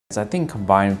I think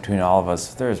combined between all of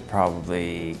us, there's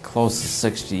probably close to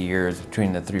 60 years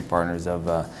between the three partners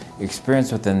of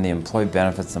experience within the employee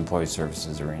benefits and employee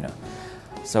services arena.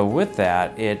 So with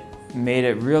that, it made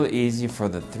it really easy for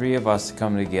the three of us to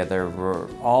come together. We're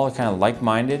all kind of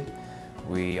like-minded.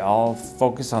 We all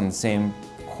focus on the same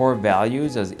core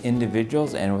values as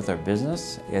individuals and with our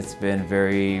business. It's been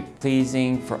very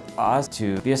pleasing for us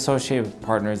to be associated with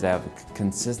partners that have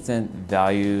consistent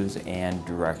values and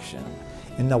direction.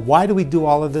 And now why do we do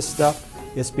all of this stuff?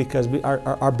 It's because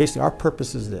basically our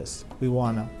purpose is this. We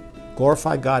want to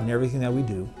glorify God in everything that we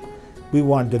do. We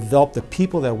want to develop the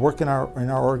people that work in our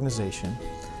organization.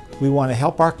 We want to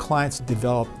help our clients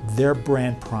develop their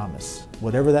brand promise,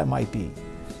 whatever that might be.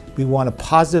 We want to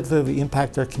positively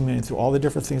impact our community through all the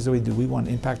different things that we do. We want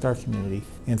to impact our community.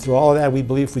 And through all of that, we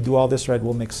believe if we do all this right,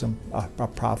 we'll make a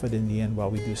profit in the end while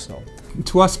we do so.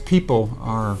 To us, people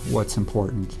are what's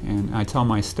important. And I tell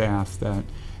my staff that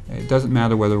it doesn't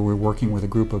matter whether we're working with a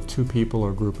group of 2 people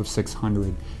or a group of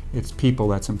 600. It's people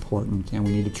that's important, and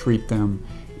we need to treat them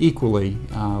equally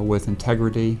with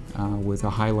integrity, with a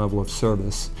high level of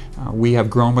service. We have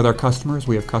grown with our customers.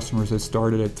 We have customers that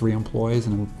started at 3 employees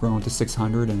and have grown to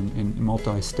 600 in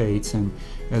multi-states. And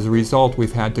as a result,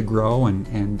 we've had to grow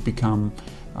and become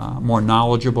more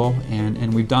knowledgeable,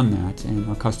 and we've done that. And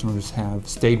our customers have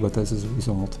stayed with us as a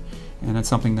result. And that's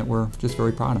something that we're just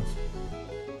very proud of.